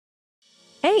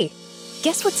Hey,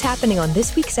 guess what's happening on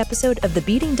this week's episode of the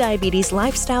Beating Diabetes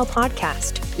Lifestyle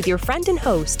Podcast with your friend and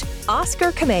host,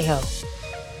 Oscar Camejo.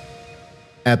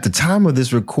 At the time of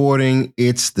this recording,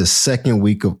 it's the second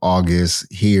week of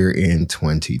August here in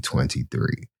 2023.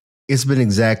 It's been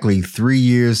exactly 3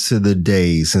 years to the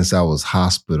day since I was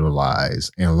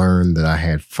hospitalized and learned that I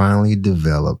had finally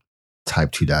developed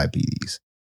type 2 diabetes.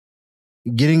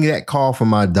 Getting that call from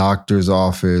my doctor's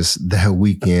office that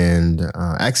weekend,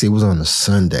 actually it was on a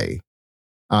Sunday,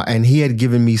 and he had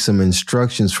given me some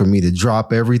instructions for me to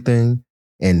drop everything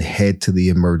and head to the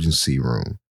emergency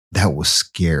room. That was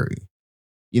scary.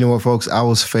 You know what, folks? I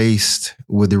was faced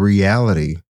with the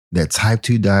reality that type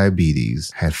 2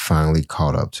 diabetes had finally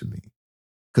caught up to me.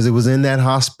 Because it was in that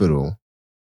hospital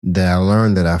that I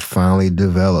learned that I finally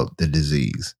developed the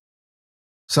disease.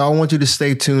 So I want you to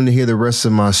stay tuned to hear the rest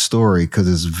of my story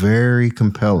because it's very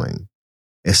compelling,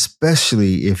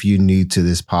 especially if you're new to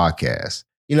this podcast.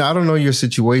 You know, I don't know your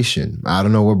situation. I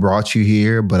don't know what brought you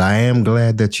here, but I am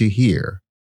glad that you're here.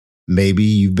 Maybe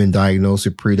you've been diagnosed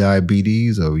with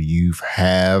prediabetes or you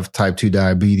have type 2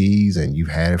 diabetes and you've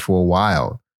had it for a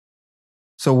while.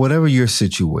 So whatever your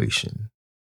situation,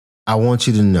 I want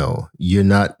you to know you're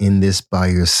not in this by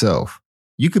yourself.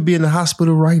 You could be in the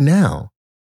hospital right now.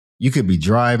 You could be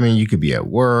driving, you could be at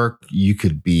work, you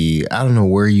could be, I don't know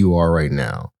where you are right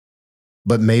now.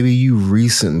 But maybe you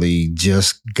recently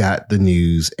just got the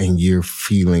news and you're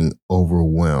feeling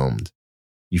overwhelmed.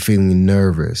 You're feeling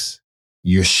nervous.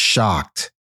 You're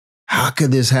shocked. How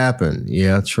could this happen?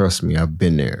 Yeah, trust me, I've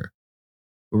been there.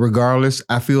 But regardless,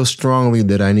 I feel strongly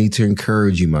that I need to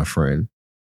encourage you, my friend.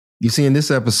 You see, in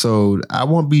this episode, I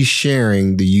won't be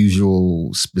sharing the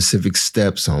usual specific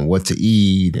steps on what to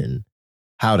eat and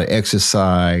how to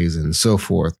exercise and so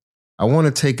forth. I want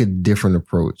to take a different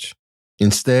approach.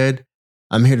 Instead,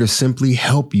 I'm here to simply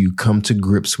help you come to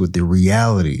grips with the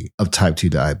reality of type 2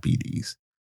 diabetes.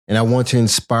 And I want to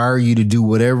inspire you to do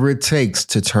whatever it takes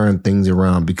to turn things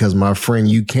around because, my friend,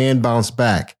 you can bounce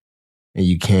back and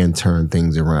you can turn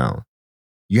things around.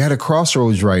 You're at a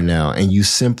crossroads right now and you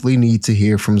simply need to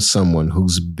hear from someone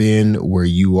who's been where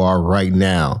you are right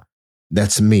now.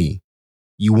 That's me.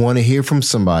 You want to hear from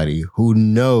somebody who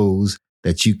knows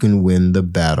that you can win the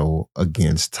battle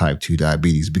against type 2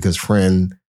 diabetes because,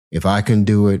 friend, if I can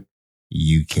do it,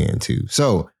 you can too.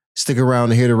 So stick around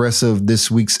to hear the rest of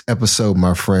this week's episode,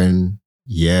 my friend.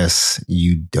 Yes,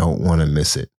 you don't want to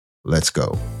miss it. Let's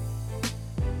go.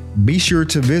 Be sure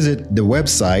to visit the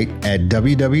website at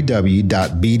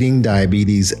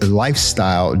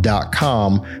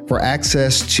www.beatingdiabetieslifestyle.com for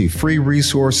access to free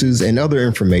resources and other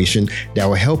information that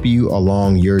will help you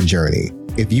along your journey.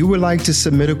 If you would like to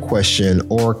submit a question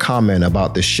or comment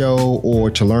about the show or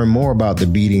to learn more about the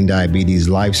Beating Diabetes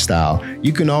Lifestyle,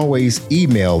 you can always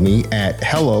email me at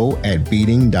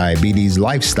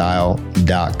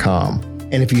hello@beatingdiabetieslifestyle.com.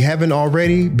 And if you haven't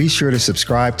already, be sure to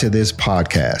subscribe to this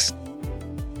podcast.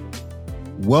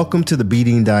 Welcome to the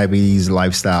Beating Diabetes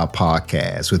Lifestyle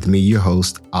Podcast with me, your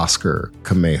host, Oscar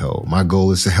Camejo. My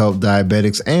goal is to help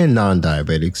diabetics and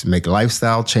non-diabetics make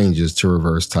lifestyle changes to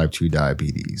reverse type 2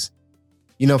 diabetes.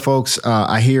 You know, folks,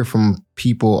 I hear from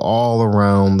people all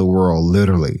around the world,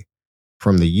 literally,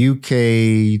 from the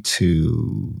UK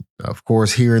to, of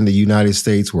course, here in the United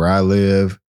States where I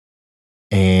live,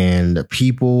 and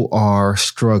people are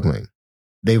struggling.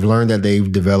 They've learned that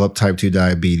they've developed type 2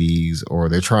 diabetes or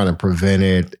they're trying to prevent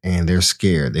it and they're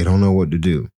scared. They don't know what to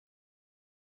do.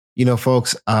 You know,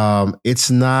 folks, it's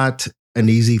not an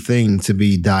easy thing to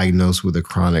be diagnosed with a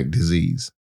chronic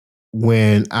disease.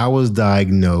 When I was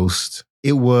diagnosed,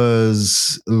 it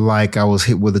was like I was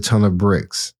hit with a ton of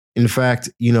bricks. In fact,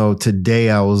 you know, today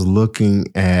I was looking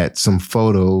at some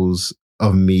photos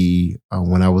of me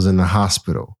when I was in the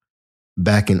hospital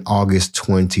back in August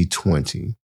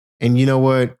 2020. And you know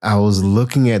what? I was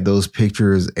looking at those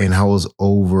pictures and I was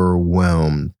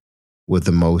overwhelmed with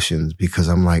emotions because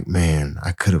I'm like, man,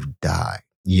 I could have died.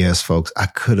 Yes, folks, I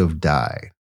could have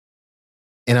died.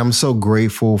 And I'm so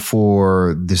grateful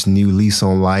for this new lease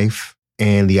on life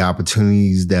and the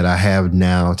opportunities that I have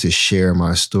now to share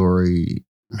my story.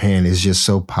 Man, it's just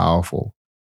so powerful.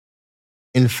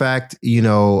 In fact, you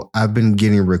know, I've been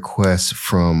getting requests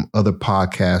from other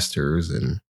podcasters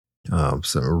and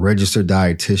some registered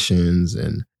dietitians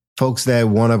and folks that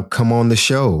want to come on the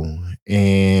show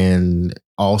and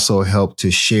also help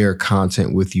to share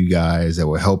content with you guys that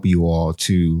will help you all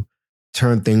to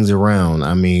turn things around.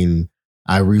 I mean,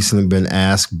 I recently been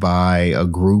asked by a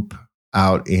group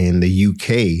out in the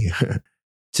UK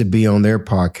to be on their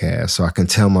podcast so I can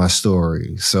tell my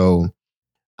story. So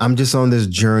I'm just on this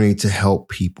journey to help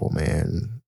people,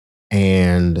 man.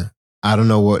 And I don't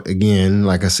know what, again,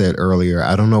 like I said earlier,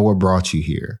 I don't know what brought you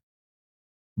here.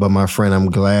 But my friend, I'm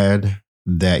glad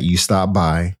that you stopped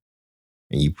by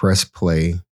and you press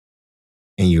play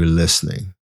and you're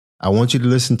listening. I want you to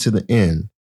listen to the end,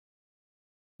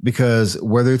 because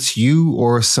whether it's you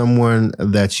or someone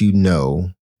that you know,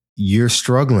 you're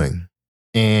struggling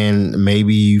and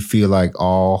maybe you feel like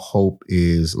all hope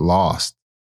is lost.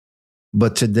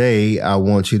 But today, I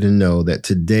want you to know that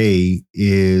today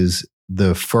is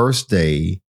the first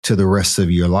day to the rest of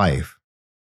your life.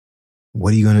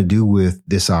 What are you going to do with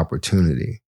this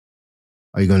opportunity?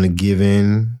 Are you going to give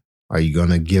in? Are you going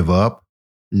to give up?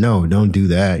 No, don't do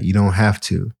that. You don't have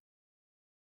to.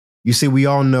 You see, we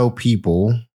all know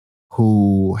people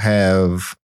who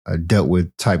have dealt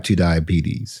with type 2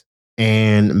 diabetes,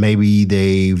 and maybe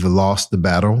they've lost the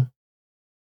battle,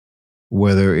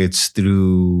 whether it's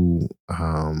through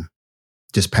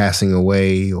just passing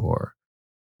away, or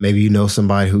maybe you know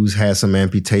somebody who's had some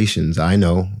amputations. I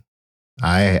know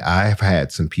I've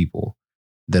had some people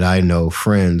that I know,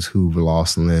 friends who've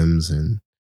lost limbs and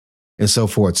so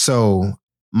forth. So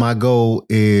my goal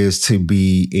is to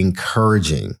be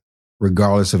encouraging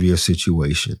regardless of your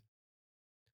situation.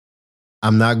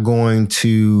 I'm not going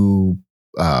to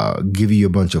give you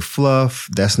a bunch of fluff.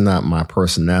 That's not my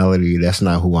personality. That's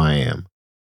not who I am.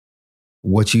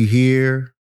 What you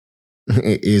hear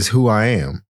is who I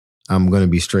am. I'm going to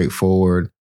be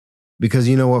straightforward, because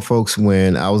you know what, folks,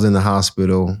 when I was in the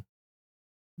hospital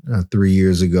 3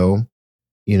 years ago,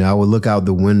 I would look out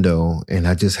the window and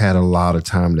I just had a lot of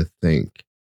time to think.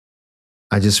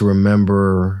 I just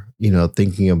remember,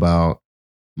 thinking about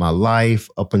my life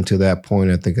up until that point.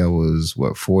 I think I was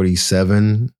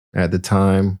 47 at the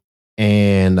time.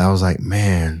 And I was like,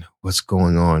 man, what's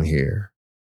going on here?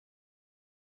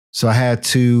 So I had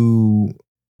to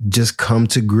just come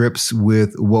to grips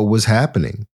with what was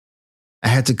happening. I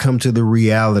had to come to the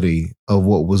reality of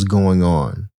what was going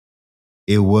on.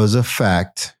 It was a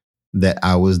fact that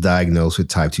I was diagnosed with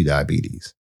type 2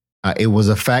 diabetes. It was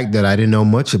a fact that I didn't know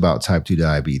much about type 2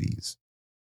 diabetes.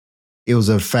 It was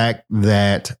a fact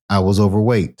that I was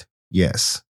overweight.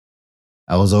 Yes.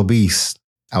 I was obese.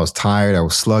 I was tired. I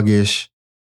was sluggish.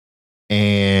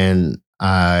 And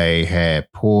I had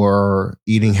poor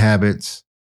eating habits,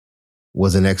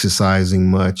 wasn't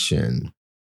exercising much,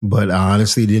 but I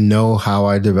honestly didn't know how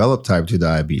I developed type 2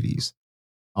 diabetes.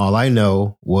 All I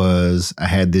know was I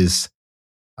had this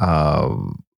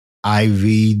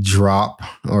IV drop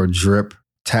or drip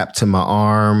tapped to my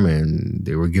arm, and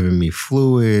they were giving me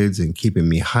fluids and keeping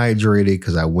me hydrated,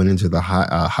 because I went into the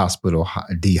hospital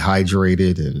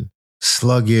dehydrated and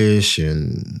sluggish,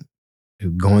 and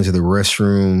going to the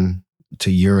restroom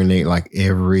to urinate like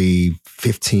every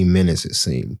 15 minutes, it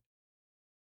seemed.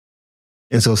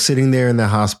 And so sitting there in the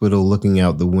hospital looking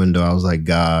out the window, I was like,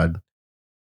 God,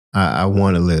 I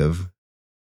want to live.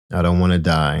 I don't want to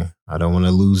die. I don't want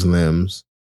to lose limbs.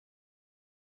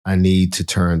 I need to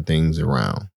turn things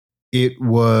around. It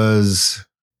was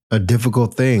a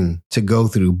difficult thing to go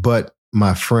through, but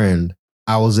my friend,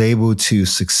 I was able to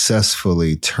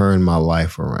successfully turn my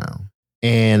life around.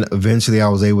 And eventually I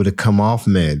was able to come off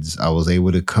meds. I was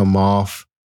able to come off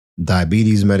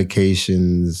diabetes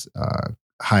medications,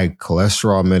 high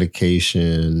cholesterol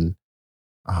medication,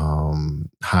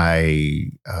 high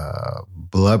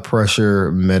blood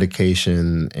pressure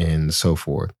medication, and so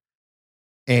forth.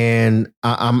 And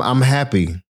I'm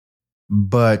happy,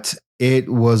 but it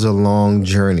was a long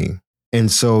journey.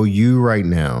 And so you right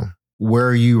now, where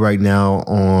are you right now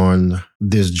on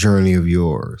this journey of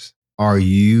yours? Are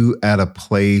you at a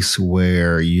place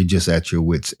where you're just at your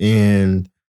wit's end?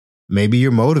 Maybe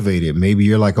you're motivated. Maybe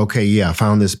you're like, okay, yeah, I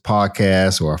found this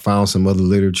podcast, or I found some other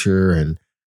literature and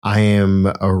I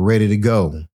am ready to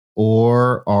go.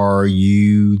 Or are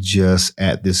you just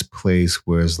at this place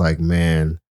where it's like,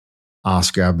 man,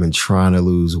 Oscar, I've been trying to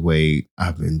lose weight.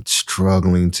 I've been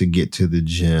struggling to get to the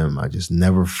gym. I just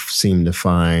never seem to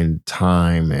find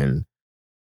time, and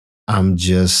I'm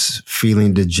just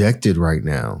feeling dejected right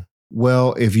now.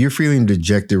 Well, if you're feeling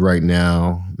dejected right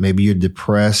now, maybe you're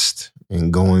depressed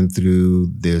and going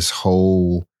through this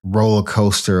whole roller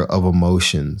coaster of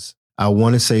emotions. I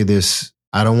want to say this.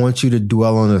 I don't want you to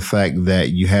dwell on the fact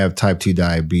that you have type 2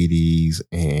 diabetes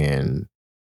and,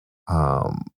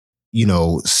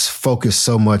 focus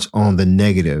so much on the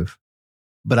negative.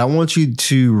 But I want you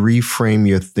to reframe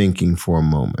your thinking for a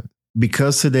moment.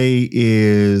 Because today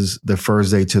is the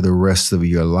first day to the rest of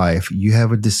your life, you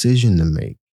have a decision to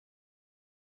make.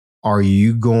 Are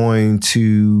you going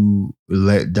to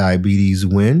let diabetes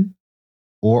win,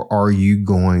 or are you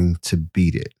going to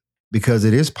beat it? Because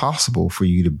it is possible for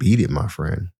you to beat it, my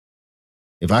friend.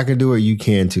 If I can do it, you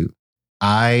can too.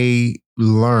 I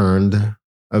learned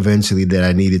eventually that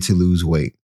I needed to lose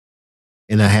weight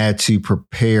and I had to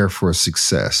prepare for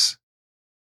success.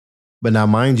 But now,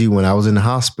 mind you, when I was in the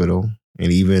hospital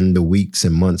and even the weeks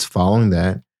and months following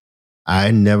that, I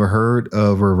had never heard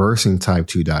of reversing type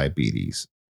 2 diabetes.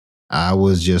 I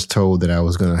was just told that I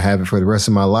was going to have it for the rest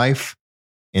of my life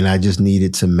and I just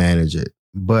needed to manage it.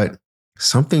 But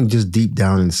something just deep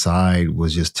down inside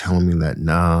was just telling me that,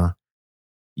 nah,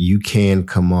 you can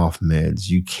come off meds.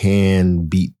 You can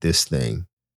beat this thing.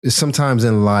 Sometimes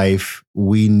in life,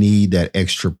 we need that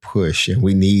extra push and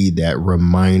we need that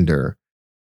reminder.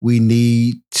 We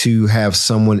need to have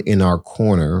someone in our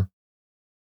corner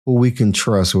who we can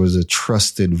trust, or is a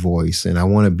trusted voice. And I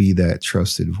want to be that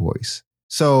trusted voice.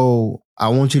 So I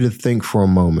want you to think for a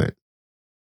moment,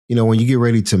 when you get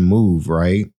ready to move,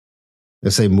 right?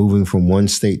 Let's say moving from one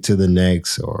state to the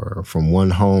next or from one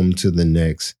home to the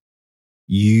next,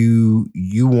 you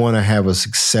want to have a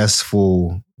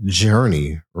successful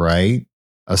journey, right?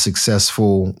 A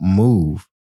successful move.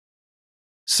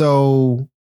 So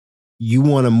you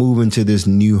want to move into this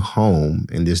new home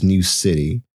in this new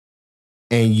city,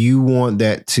 and you want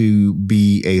that to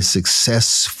be a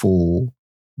successful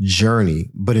journey.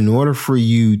 But in order for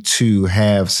you to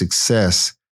have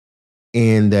success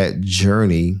in that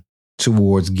journey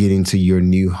towards getting to your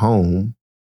new home,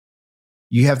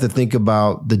 you have to think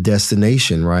about the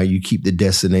destination, right? You keep the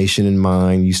destination in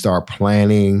mind. You start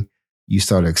planning, you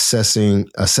start assessing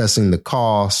the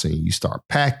costs, and you start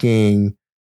packing.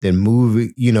 Then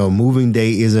moving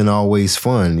day isn't always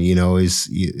fun.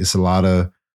 It's a lot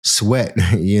of sweat,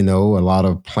 a lot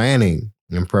of planning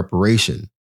and preparation.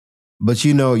 But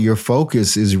your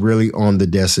focus is really on the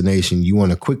destination. You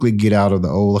want to quickly get out of the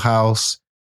old house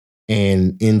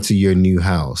and into your new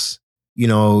house.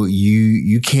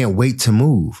 You can't wait to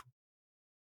move.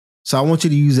 So I want you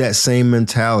to use that same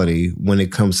mentality when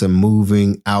it comes to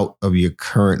moving out of your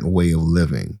current way of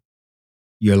living,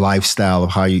 your lifestyle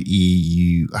of how you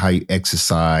eat, how you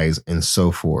exercise, and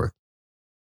so forth,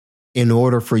 in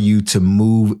order for you to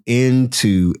move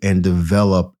into and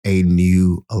develop a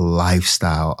new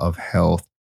lifestyle of health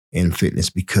and fitness,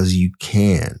 because you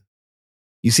can.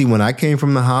 You see, when I came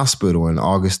from the hospital in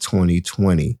August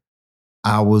 2020,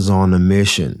 I was on a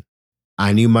mission.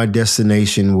 I knew my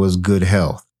destination was good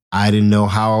health. I didn't know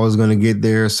how I was going to get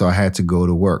there, so I had to go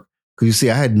to work. Because you see,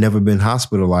 I had never been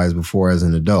hospitalized before as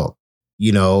an adult.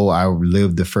 I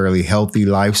lived a fairly healthy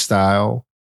lifestyle.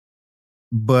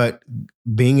 But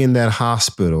being in that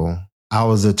hospital, I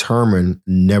was determined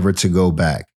never to go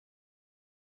back.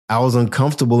 I was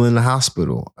uncomfortable in the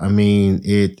hospital. I mean,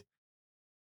 it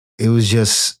was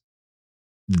just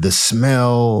the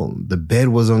smell, the bed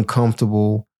was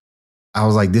uncomfortable. I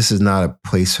was like, this is not a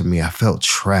place for me. I felt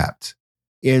trapped.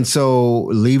 And so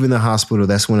leaving the hospital,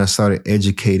 that's when I started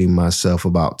educating myself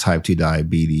about type 2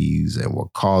 diabetes and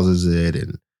what causes it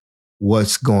and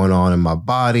what's going on in my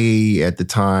body at the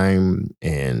time,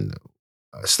 and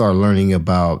I started learning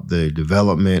about the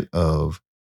development of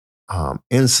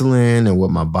insulin and what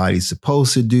my body's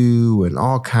supposed to do and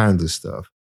all kinds of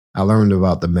stuff. I learned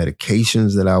about the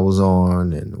medications that I was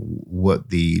on and what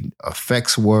the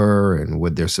effects were and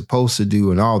what they're supposed to do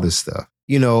and all this stuff.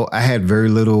 I had very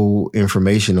little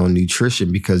information on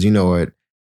nutrition because,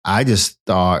 I just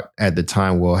thought at the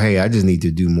time, well, hey, I just need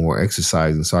to do more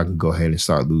exercise and so I can go ahead and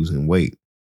start losing weight.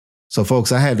 So,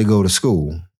 folks, I had to go to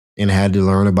school and had to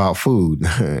learn about food,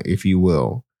 if you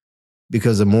will,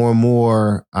 because the more and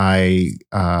more I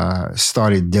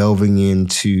started delving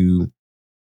into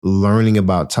learning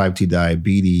about type 2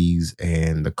 diabetes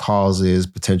and the causes,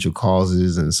 potential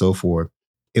causes, and so forth,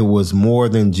 it was more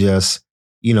than just,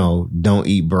 don't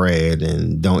eat bread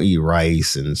and don't eat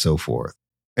rice and so forth.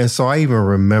 And so I even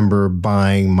remember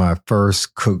buying my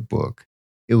first cookbook.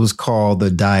 It was called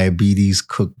the Diabetes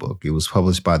Cookbook. It was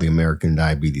published by the American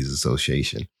Diabetes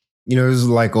Association. There's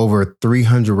like over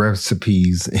 300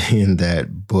 recipes in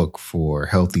that book for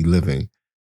healthy living.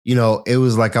 It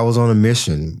was like I was on a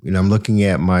mission. I'm looking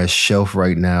at my shelf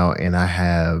right now and I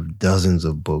have dozens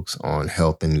of books on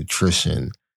health and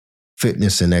nutrition,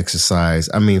 fitness and exercise.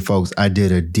 I mean, folks, I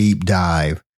did a deep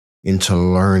dive into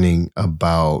learning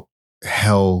about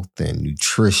health and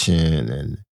nutrition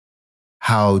and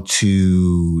how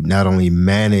to not only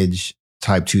manage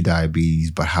type 2 diabetes,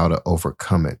 but how to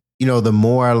overcome it. The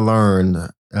more I learned,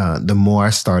 the more I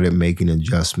started making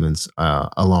adjustments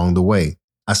along the way.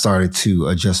 I started to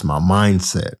adjust my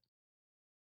mindset.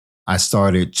 I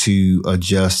started to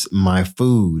adjust my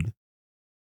food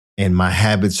and my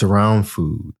habits around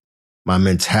food, my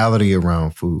mentality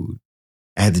around food.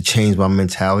 I had to change my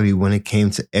mentality when it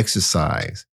came to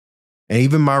exercise. and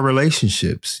even my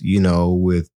relationships,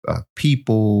 with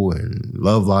people and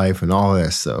love life and all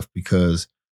that stuff. Because,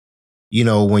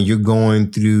 when you're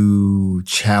going through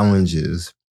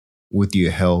challenges with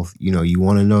your health, you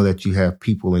want to know that you have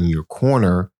people in your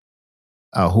corner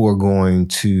who are going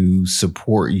to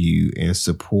support you and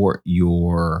support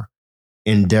your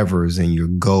endeavors and your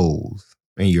goals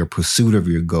and your pursuit of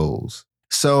your goals.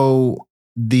 So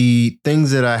the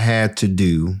things that I had to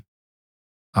do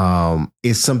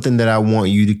is something that I want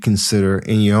you to consider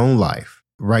in your own life.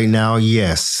 Right now,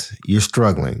 yes, you're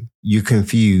struggling, you're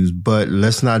confused, but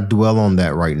let's not dwell on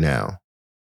that right now.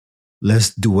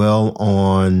 Let's dwell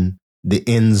on the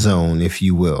end zone, if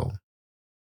you will.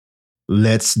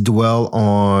 Let's dwell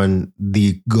on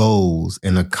the goals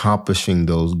and accomplishing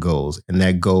those goals. And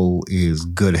that goal is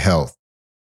good health.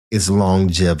 It's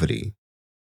longevity.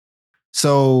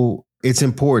 So it's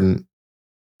important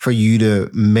for you to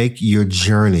make your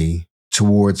journey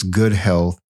towards good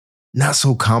health not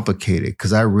so complicated,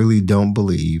 because I really don't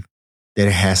believe that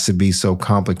it has to be so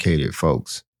complicated,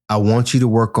 folks. I want you to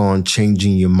work on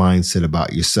changing your mindset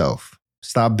about yourself.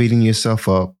 Stop beating yourself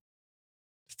up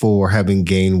for having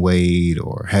gained weight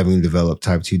or having developed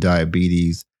type 2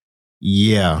 diabetes.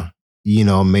 Yeah,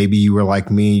 maybe you were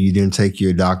like me, you didn't take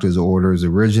your doctor's orders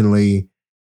originally,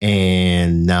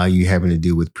 and now you're having to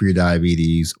deal with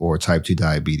prediabetes or type 2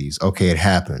 diabetes. Okay, it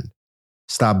happened.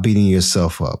 Stop beating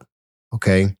yourself up,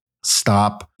 okay?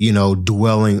 Stop,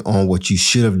 dwelling on what you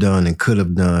should have done and could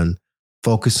have done.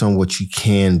 Focus on what you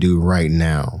can do right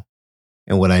now.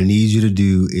 And what I need you to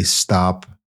do is stop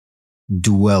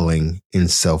dwelling in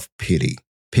self-pity.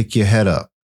 Pick your head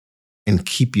up and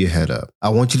keep your head up. I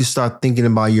want you to start thinking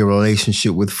about your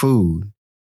relationship with food.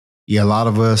 Yeah, a lot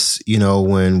of us,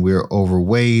 when we're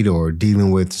overweight or dealing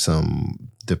with some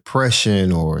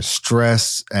depression or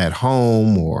stress at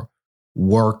home or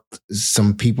work,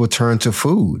 some people turn to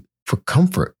food for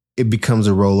comfort. It becomes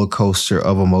a roller coaster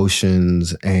of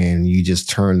emotions, and you just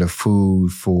turn to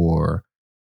food for,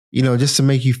 just to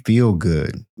make you feel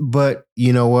good. But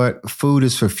you know what? Food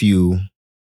is for fuel.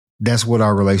 That's what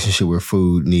our relationship with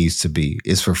food needs to be.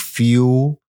 It's for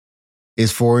fuel.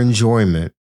 It's for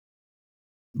enjoyment.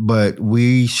 But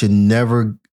we should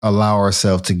never allow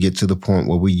ourselves to get to the point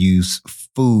where we use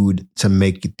food to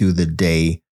make it through the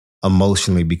day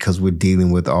emotionally, because we're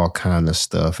dealing with all kind of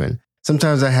stuff. And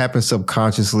sometimes that happens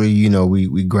subconsciously.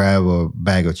 We grab a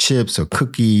bag of chips or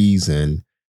cookies and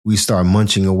we start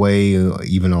munching away,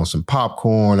 even on some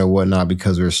popcorn or whatnot,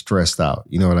 because we're stressed out.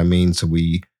 You know what I mean? So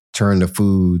we turn to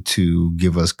food to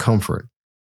give us comfort.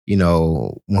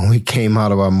 When we came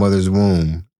out of our mother's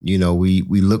womb, we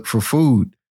look for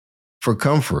food for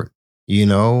comfort,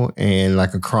 and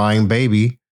like a crying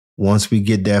baby, once we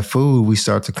get that food, we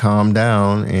start to calm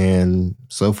down and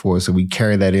so forth. So we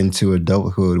carry that into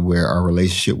adulthood, where our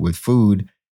relationship with food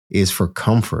is for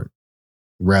comfort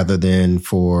rather than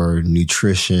for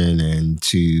nutrition and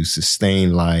to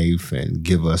sustain life and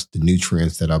give us the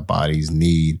nutrients that our bodies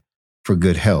need for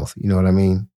good health. You know what I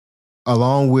mean?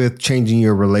 Along with changing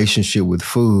your relationship with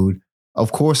food,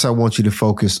 of course, I want you to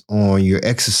focus on your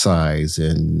exercise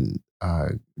and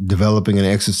developing an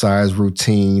exercise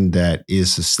routine that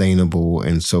is sustainable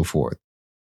and so forth.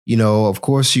 Of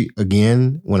course,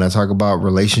 when I talk about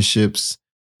relationships,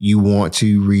 you want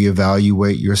to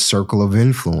reevaluate your circle of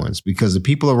influence, because the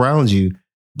people around you,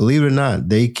 believe it or not,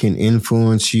 they can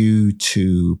influence you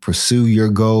to pursue your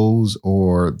goals,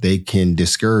 or they can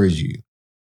discourage you.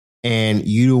 And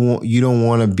you don't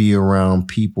want to be around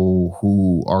people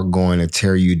who are going to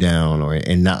tear you down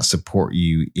and not support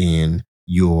you in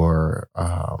your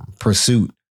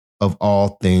pursuit of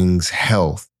all things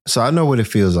health. So I know what it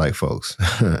feels like, folks,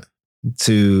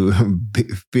 to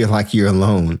feel like you're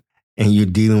alone and you're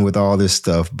dealing with all this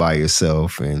stuff by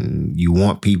yourself, and you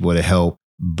want people to help,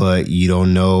 but you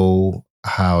don't know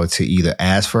how to either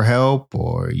ask for help,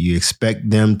 or you expect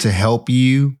them to help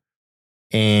you,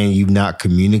 and you've not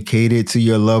communicated to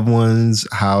your loved ones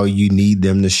how you need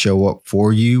them to show up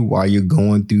for you while you're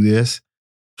going through this.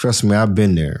 Trust me, I've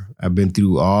been there. I've been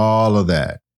through all of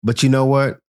that. But you know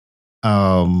what?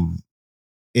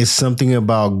 It's something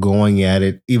about going at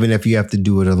it, even if you have to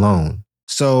do it alone.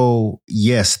 So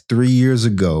yes, 3 years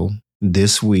ago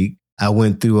this week, I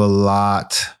went through a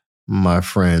lot, my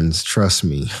friends. Trust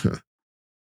me.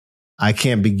 I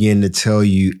can't begin to tell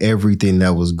you everything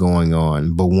that was going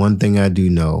on. But one thing I do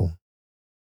know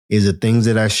is the things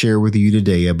that I share with you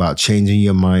today about changing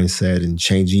your mindset and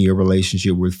changing your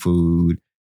relationship with food,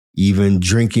 even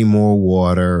drinking more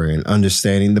water and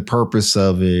understanding the purpose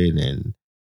of it, and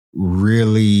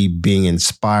really being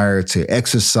inspired to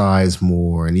exercise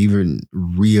more and even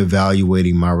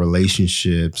reevaluating my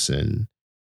relationships and,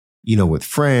 with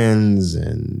friends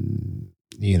and,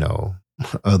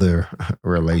 other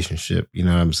relationship, you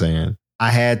know what I'm saying?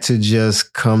 I had to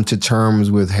just come to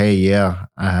terms with, hey, yeah,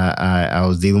 I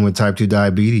was dealing with type 2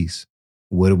 diabetes.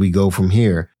 Where do we go from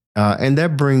here? And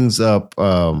that brings up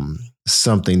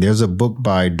something. There's a book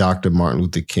by Dr. Martin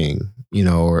Luther King,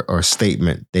 or a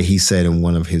statement that he said in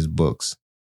one of his books.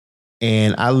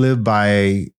 And I live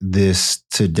by this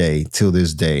today, till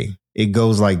this day. It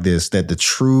goes like this, that the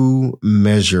true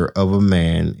measure of a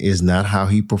man is not how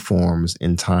he performs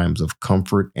in times of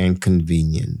comfort and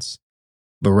convenience,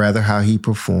 but rather how he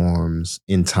performs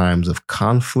in times of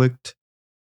conflict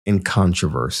and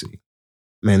controversy.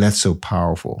 Man, that's so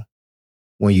powerful.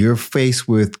 When you're faced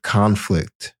with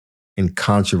conflict and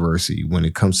controversy, when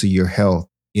it comes to your health,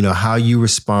 how you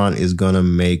respond is going to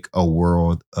make a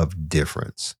world of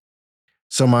difference.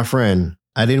 So my friend,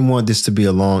 I didn't want this to be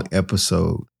a long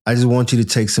episode. I just want you to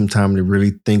take some time to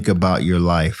really think about your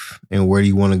life and where do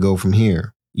you want to go from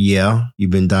here? Yeah, you've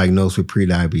been diagnosed with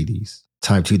prediabetes,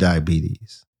 type 2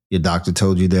 diabetes. Your doctor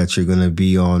told you that you're going to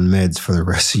be on meds for the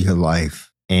rest of your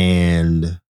life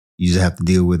and you just have to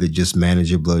deal with it. Just manage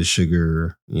your blood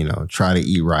sugar, try to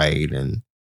eat right and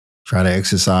try to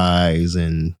exercise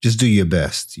and just do your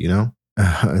best,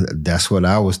 That's what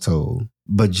I was told.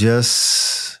 But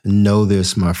just know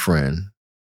this, my friend.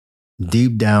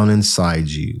 Deep down inside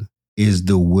you is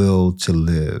the will to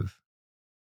live.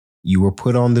 You were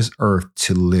put on this earth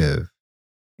to live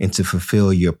and to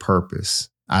fulfill your purpose.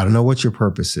 I don't know what your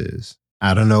purpose is.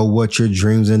 I don't know what your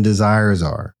dreams and desires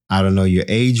are. I don't know your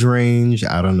age range.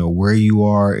 I don't know where you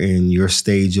are in your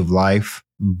stage of life.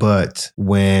 But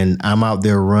when I'm out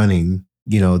there running,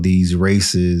 these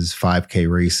races, 5K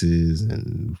races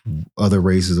and other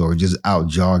races, or just out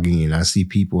jogging, and I see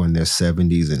people in their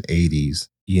 70s and 80s,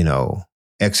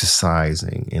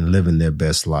 exercising and living their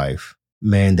best life,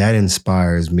 man, that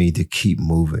inspires me to keep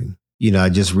moving. I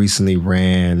just recently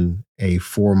ran a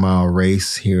 4-mile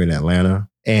race here in Atlanta.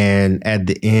 And at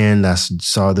the end, I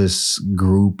saw this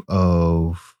group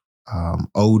of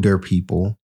older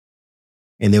people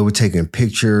and they were taking a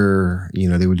picture,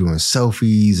 they were doing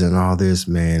selfies and all this,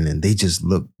 man. And they just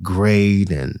looked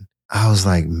great. And I was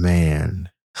like, man,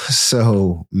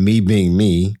 so me being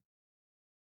me,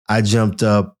 I jumped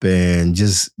up and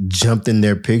just jumped in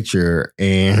their picture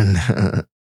and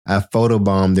I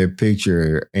photobombed their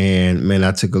picture. And man,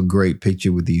 I took a great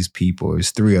picture with these people.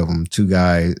 There's 3 of them, 2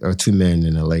 men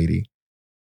and a lady.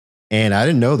 And I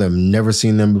didn't know them, never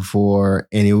seen them before.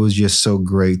 And it was just so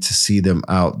great to see them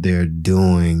out there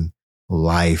doing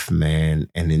life, man,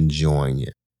 and enjoying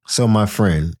it. So my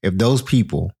friend, if those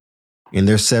people in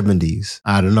their 70s,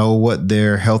 I don't know what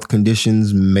their health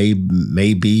conditions may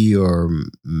be or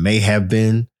may have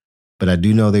been, but I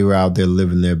do know they were out there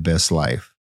living their best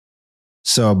life.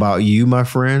 So about you, my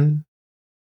friend,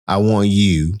 I want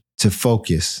you to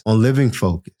focus on living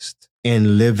focused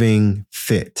and living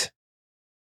fit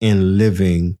and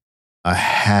living a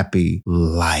happy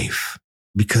life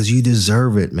because you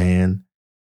deserve it, man.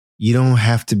 You don't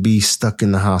have to be stuck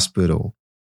in the hospital.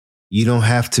 You don't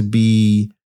have to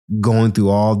be going through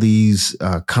all these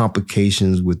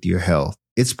complications with your health.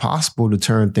 It's possible to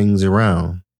turn things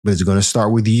around, but it's going to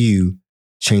start with you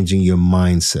changing your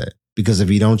mindset. Because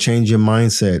if you don't change your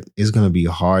mindset, it's going to be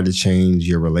hard to change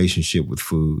your relationship with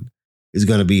food. It's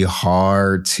going to be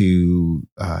hard to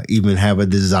even have a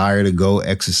desire to go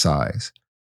exercise.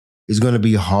 It's going to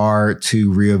be hard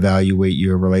to reevaluate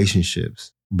your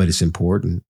relationships, but it's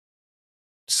important.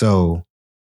 So,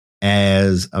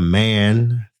 as a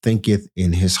man thinketh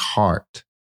in his heart,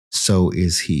 so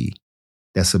is he.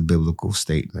 That's a biblical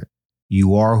statement.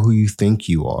 You are who you think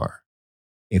you are.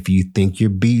 If you think you're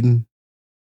beaten,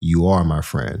 you are, my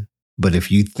friend. But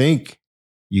if you think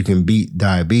you can beat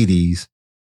diabetes,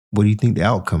 what do you think the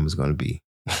outcome is going to be?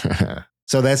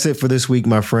 So that's it for this week,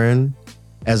 my friend.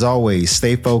 As always,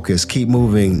 stay focused, keep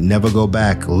moving, never go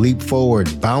back, leap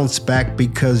forward, bounce back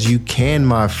because you can,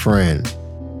 my friend.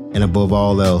 And above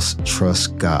all else,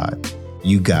 trust God.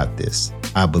 You got this.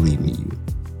 I believe in you.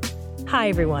 Hi,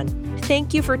 everyone.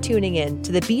 Thank you for tuning in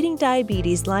to the Beating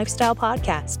Diabetes Lifestyle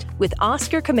Podcast with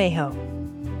Oscar Camejo.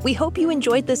 We hope you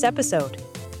enjoyed this episode.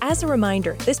 As a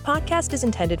reminder, this podcast is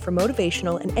intended for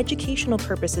motivational and educational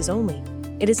purposes only.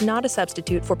 It is not a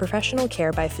substitute for professional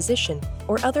care by a physician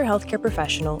or other healthcare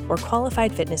professional or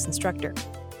qualified fitness instructor.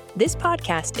 This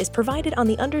podcast is provided on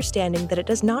the understanding that it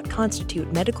does not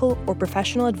constitute medical or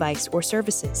professional advice or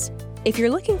services. If you're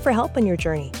looking for help on your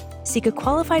journey, seek a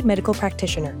qualified medical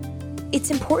practitioner. It's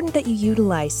important that you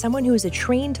utilize someone who is a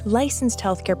trained, licensed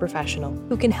healthcare professional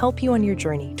who can help you on your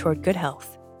journey toward good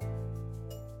health.